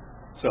deal.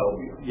 So,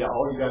 yeah,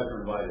 all you guys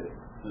are invited.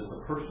 This is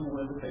a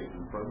personal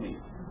invitation from me.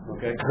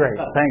 Okay? Great.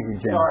 Thank you,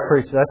 Jim. Sorry.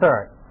 Appreciate it. That's all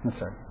right.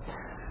 That's all right.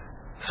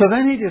 So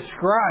then he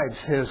describes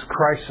his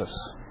crisis.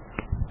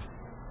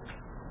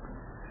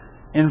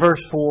 In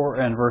verse 4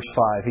 and verse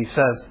 5, he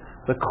says,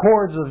 "The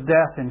cords of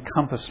death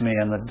encompassed me,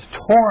 and the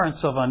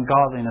torrents of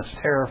ungodliness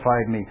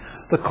terrified me.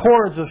 The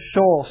cords of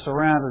Sheol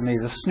surrounded me.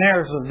 The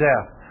snares of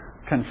death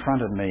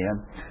confronted me."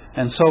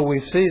 And so we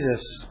see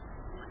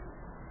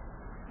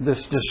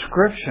this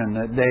description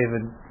that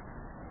David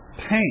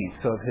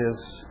paints of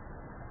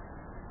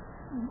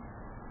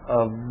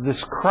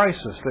this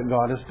crisis that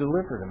God has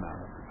delivered him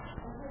out of.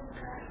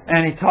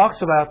 And he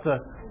talks about the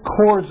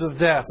cords of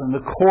death and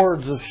the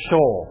cords of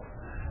Sheol.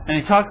 And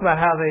he talks about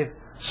how they've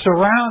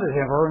surrounded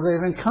him or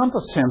they've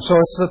encompassed him. So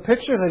it's the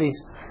picture that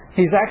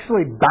he's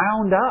actually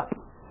bound up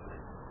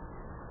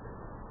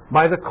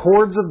by the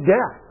cords of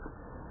death.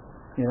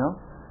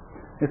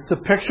 It's the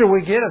picture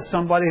we get of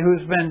somebody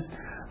who's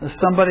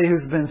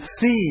been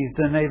seized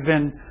and they've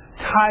been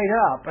tied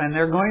up and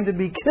they're going to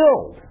be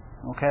killed.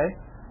 Okay?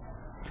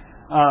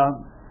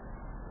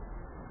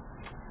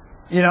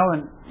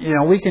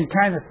 We can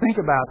kind of think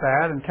about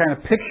that and kind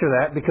of picture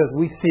that because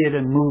we see it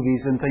in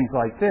movies and things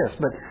like this.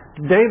 But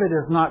David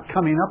is not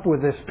coming up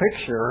with this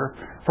picture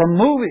from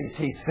movies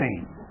he's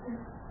seen.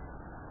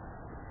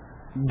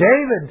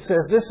 David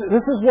says, this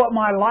is what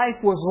my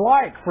life was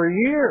like for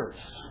years.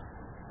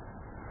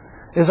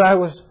 I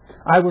was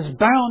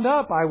bound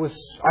up, I was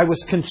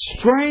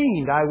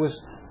constrained, I was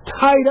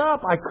tied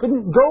up, I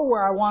couldn't go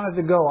where I wanted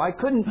to go, I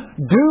couldn't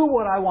do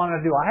what I wanted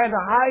to do. I had to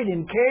hide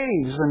in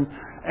caves and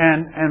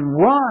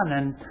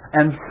run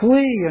and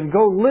flee and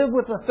go live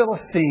with the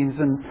Philistines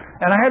and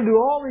I had to do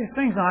all these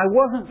things and I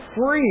wasn't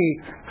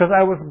free because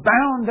I was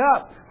bound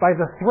up by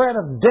the threat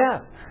of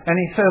death. And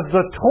he says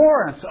the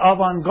torrents of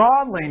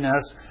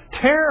ungodliness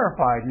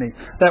terrified me.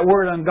 That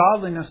word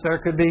ungodliness there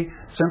could be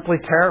simply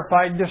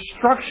terrified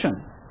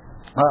destruction.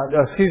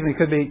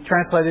 Could be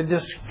translated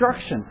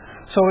destruction.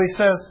 So he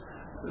says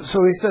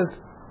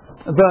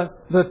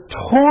the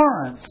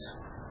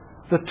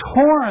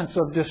torrents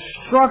of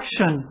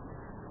destruction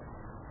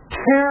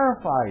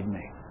terrified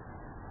me.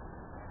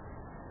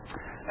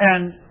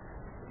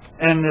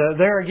 And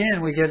there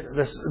again we get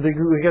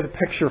a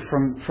picture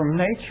from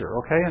nature,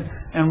 okay?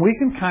 And we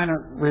can kind of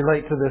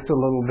relate to this a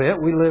little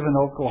bit. We live in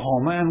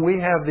Oklahoma and we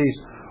have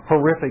these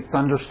horrific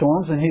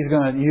thunderstorms, and he's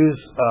going to use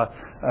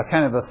a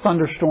kind of a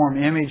thunderstorm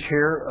image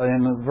here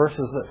in the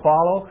verses that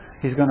follow.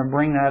 He's going to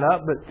bring that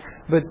up, but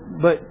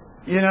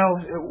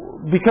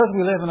because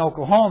we live in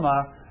Oklahoma,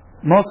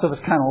 most of us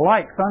kind of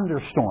like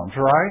thunderstorms,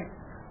 right?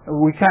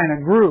 We kind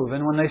of groove,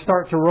 and when they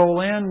start to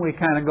roll in, we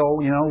kind of go,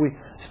 we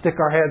stick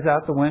our heads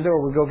out the window,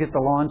 or we go get the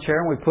lawn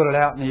chair and we put it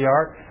out in the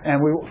yard, and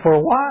for a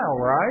while,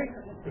 right?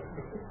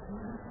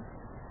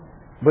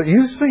 But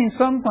you've seen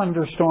some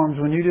thunderstorms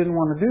when you didn't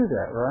want to do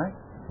that, right?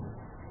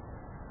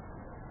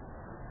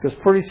 Because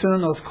pretty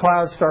soon those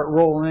clouds start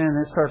rolling in,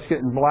 and it starts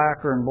getting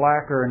blacker and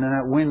blacker, and then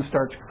that wind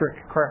starts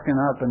cracking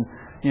up, and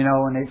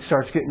it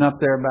starts getting up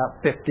there about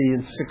 50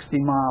 and 60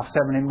 miles,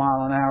 70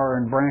 mile an hour,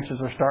 and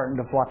branches are starting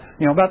to fly.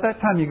 About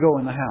that time you go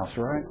in the house,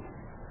 right?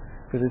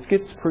 Because it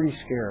gets pretty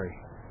scary.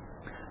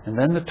 And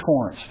then the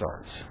torrent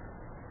starts.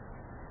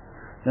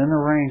 Then the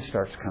rain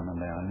starts coming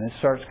down, and it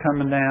starts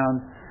coming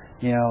down,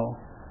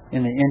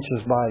 in the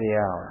inches by the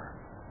hour.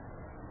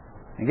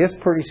 It gets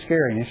pretty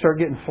scary, and you start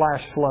getting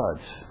flash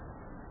floods.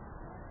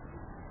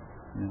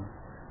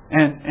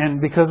 And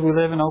because we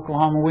live in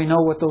Oklahoma, we know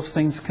what those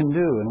things can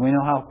do, and we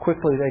know how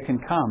quickly they can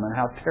come and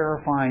how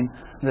terrifying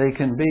they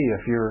can be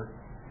if you're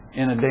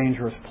in a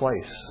dangerous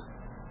place.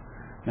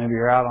 Maybe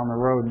you're out on the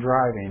road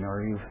driving,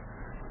 or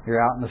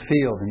you're out in the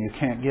field and you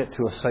can't get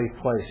to a safe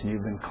place and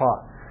you've been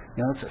caught.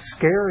 It's a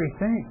scary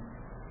thing.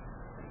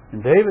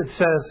 And David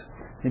says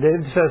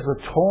the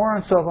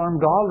torrents of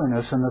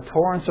ungodliness and the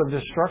torrents of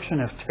destruction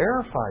have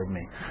terrified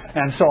me.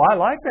 And so I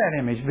like that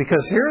image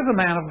because here's a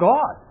man of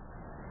God.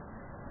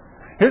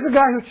 Here's a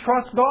guy who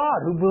trusts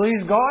God, who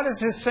believes God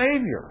is his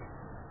Savior.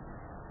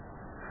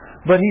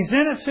 But he's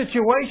in a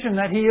situation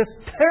that he is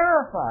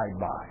terrified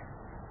by.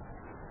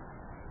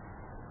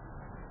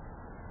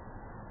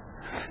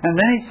 And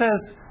then he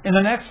says, in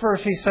the next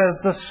verse, he says,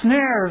 the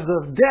snares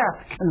of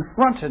death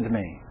confronted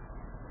me.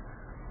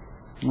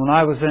 When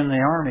I was in the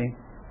Army,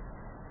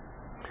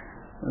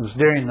 it was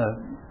during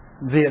the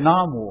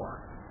Vietnam War.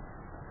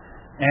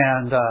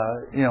 And,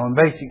 in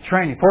basic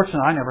training,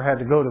 fortunately I never had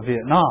to go to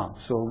Vietnam,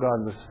 so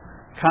God was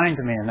kind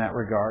to me in that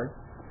regard.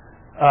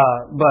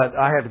 But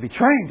I had to be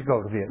trained to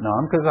go to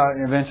Vietnam because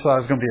eventually I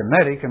was going to be a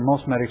medic, and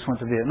most medics went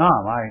to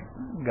Vietnam. I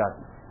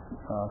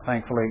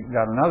thankfully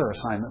got another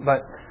assignment.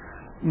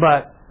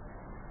 But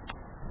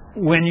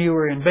when you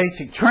were in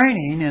basic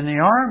training in the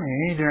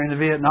Army during the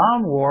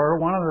Vietnam War,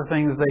 one of the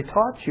things they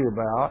taught you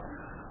about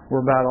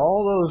were about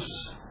all those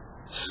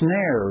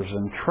snares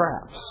and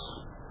traps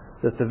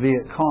that the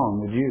Viet Cong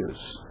would use.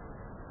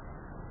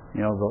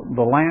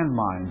 The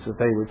landmines that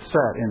they would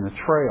set in the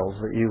trails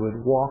that you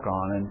would walk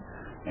on,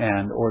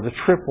 or the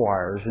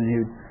tripwires, and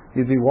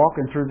you'd be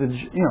walking through the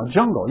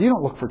jungle. You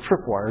don't look for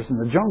tripwires in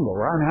the jungle,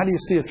 right? I mean, how do you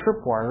see a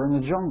tripwire in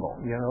the jungle?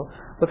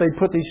 But they'd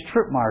put these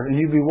tripwires, and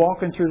you'd be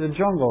walking through the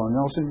jungle, and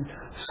they'll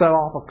set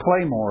off a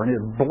claymore, and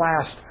it'd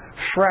blast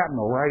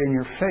shrapnel right in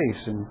your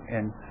face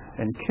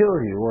and kill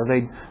you. Or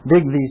they'd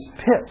dig these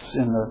pits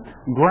in the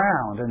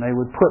ground, and they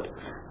would put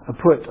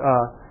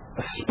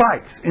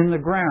spikes in the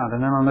ground,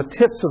 and then on the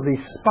tips of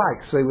these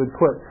spikes they would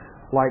put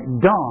like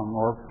dung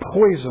or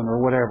poison or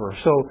whatever.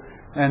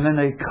 And then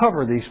they'd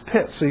cover these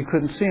pits so you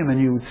couldn't see them,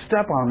 and you would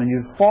step on them, and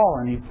you'd fall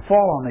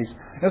on these.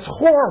 It's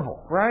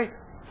horrible, right?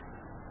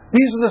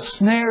 These are the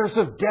snares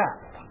of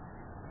death.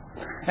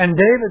 And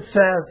David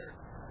says,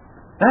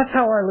 that's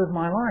how I lived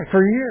my life.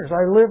 For years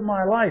I lived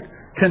my life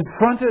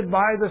confronted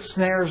by the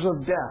snares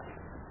of death.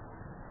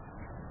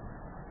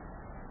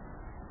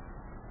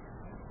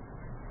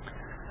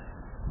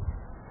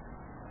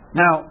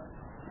 Now,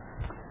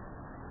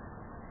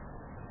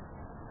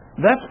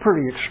 that's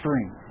pretty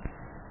extreme.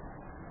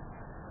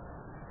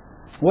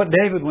 What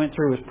David went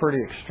through was pretty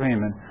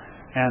extreme,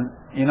 and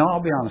I'll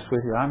be honest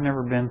with you, I've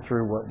never been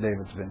through what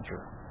David's been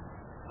through.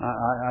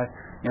 I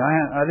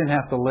didn't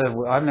have to live.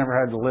 I've never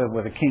had to live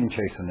with a king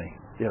chasing me.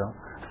 I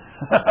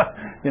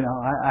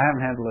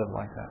haven't had to live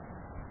like that.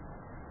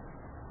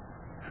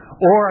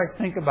 Or I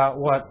think about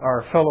what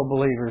our fellow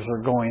believers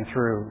are going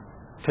through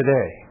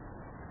today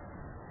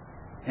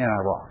in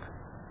Iraq,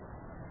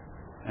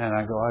 and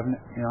I go,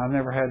 I've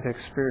never had to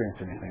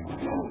experience anything like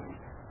that.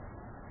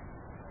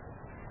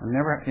 I've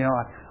never,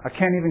 I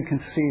can't even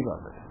conceive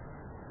of it.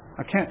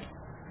 I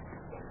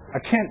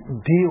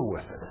can't deal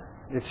with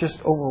it. It's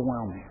just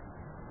overwhelming.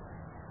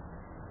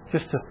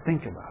 Just to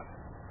think about it.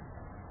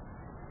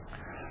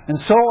 And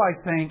so I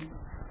think,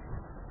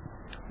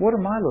 what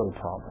are my little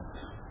problems?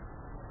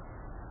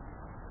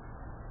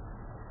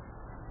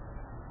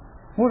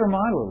 What are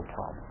my little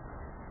problems?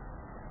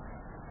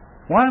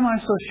 Why am I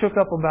so shook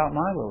up about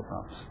my little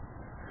problems?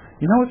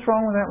 You know what's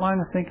wrong with that line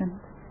of thinking?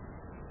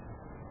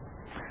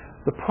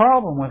 The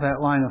problem with that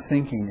line of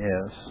thinking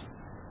is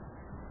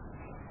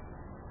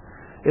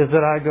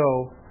that I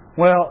go,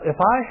 well, if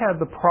I had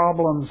the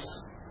problems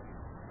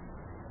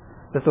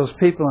that those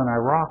people in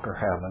Iraq are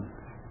having,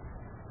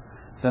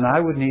 then I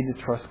would need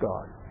to trust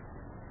God.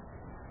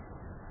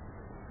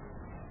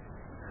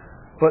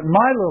 But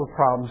my little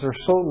problems are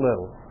so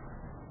little,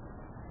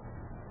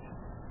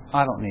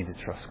 I don't need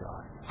to trust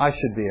God. I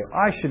should be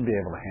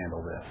able to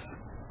handle this.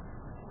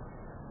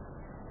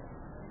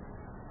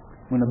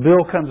 When a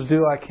bill comes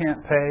due I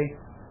can't pay,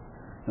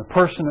 the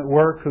person at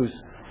work who's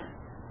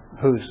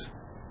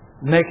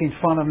making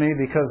fun of me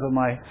because of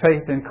my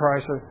faith in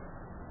Christ,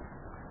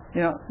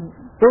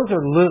 those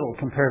are little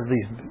compared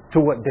to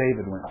what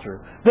David went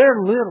through.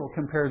 They're little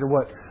compared to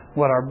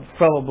what our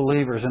fellow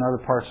believers in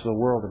other parts of the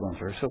world are going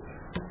through.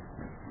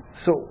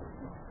 So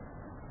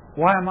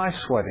why am I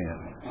sweating it?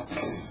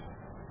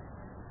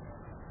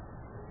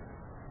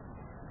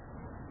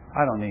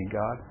 I don't need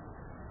God.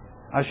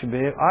 I should be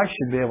able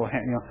to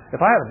handle.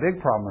 If I had a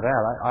big problem with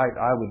that,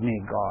 I would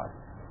need God.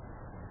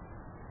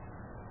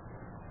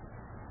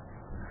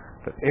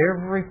 But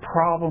every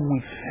problem we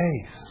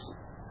face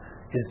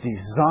is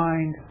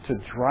designed to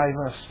drive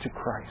us to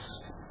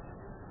Christ.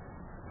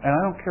 And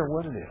I don't care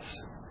what it is.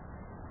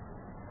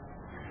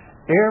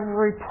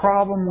 Every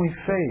problem we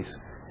face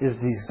is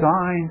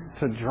designed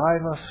to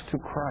drive us to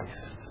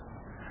Christ.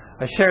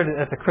 I shared it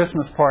at the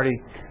Christmas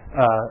party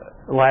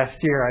last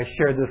year. I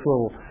shared this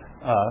little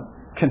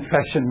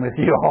confession with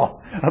you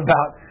all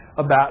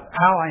about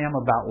how I am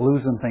about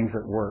losing things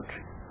at work,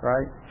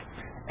 right?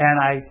 And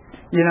I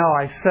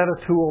set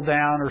a tool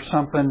down or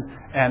something,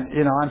 and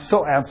I'm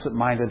so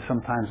absent-minded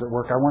sometimes at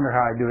work. I wonder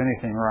how I do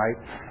anything right.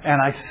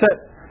 And I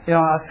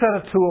set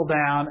a tool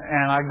down,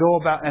 and I go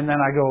about, and then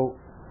I go,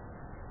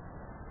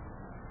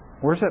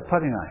 where's that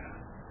putty knife?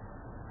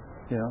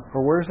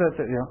 Or where's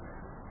that?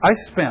 I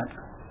spent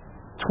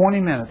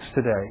 20 minutes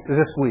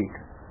this week,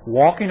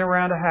 walking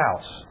around a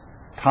house,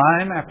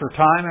 time after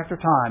time after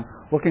time,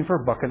 looking for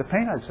a bucket of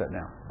paint I'd set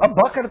down. A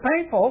bucket of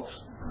paint, folks,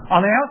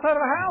 on the outside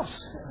of a house.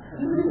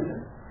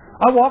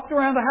 I walked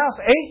around the house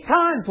 8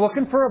 times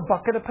looking for a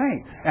bucket of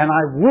paint, and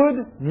I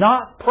would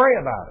not pray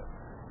about it.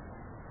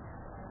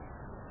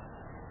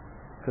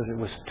 because it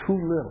was too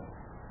little.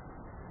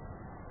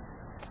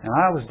 And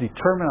I was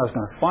determined I was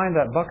going to find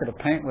that bucket of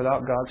paint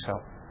without God's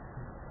help.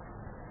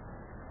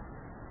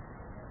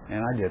 And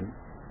I didn't.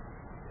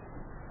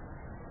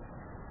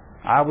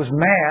 I was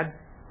mad.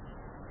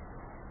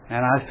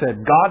 And I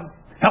said, God,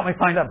 help me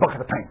find that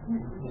bucket of paint.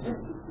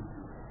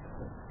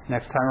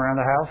 Next time around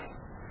the house,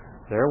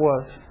 there it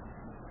was.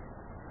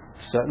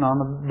 Sitting on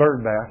the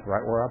bird bath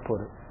right where I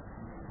put it.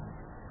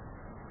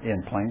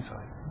 In plain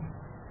sight.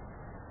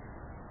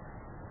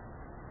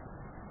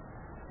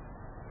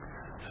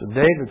 So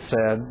David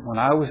said, when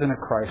I was in a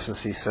crisis,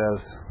 he says,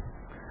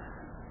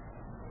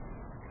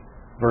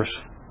 verse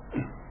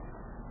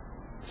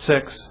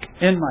 6,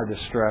 in my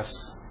distress,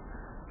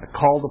 I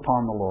called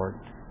upon the Lord,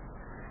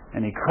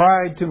 and I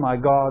cried to my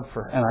God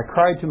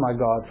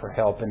for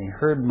help, and He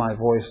heard my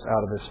voice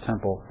out of His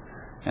temple,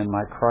 and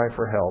my cry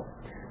for help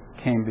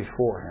came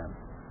before Him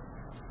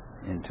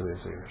into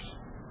His ears.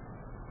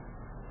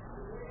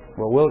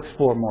 Well, we'll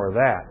explore more of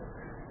that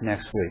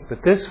next week. But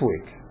this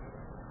week,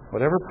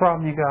 whatever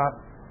problem you got,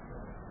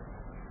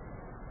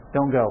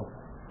 don't go,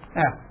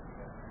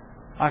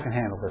 I can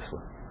handle this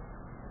one.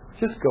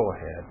 Just go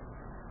ahead.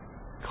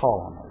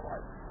 Call on the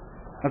Lord.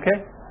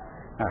 Okay?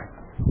 All right.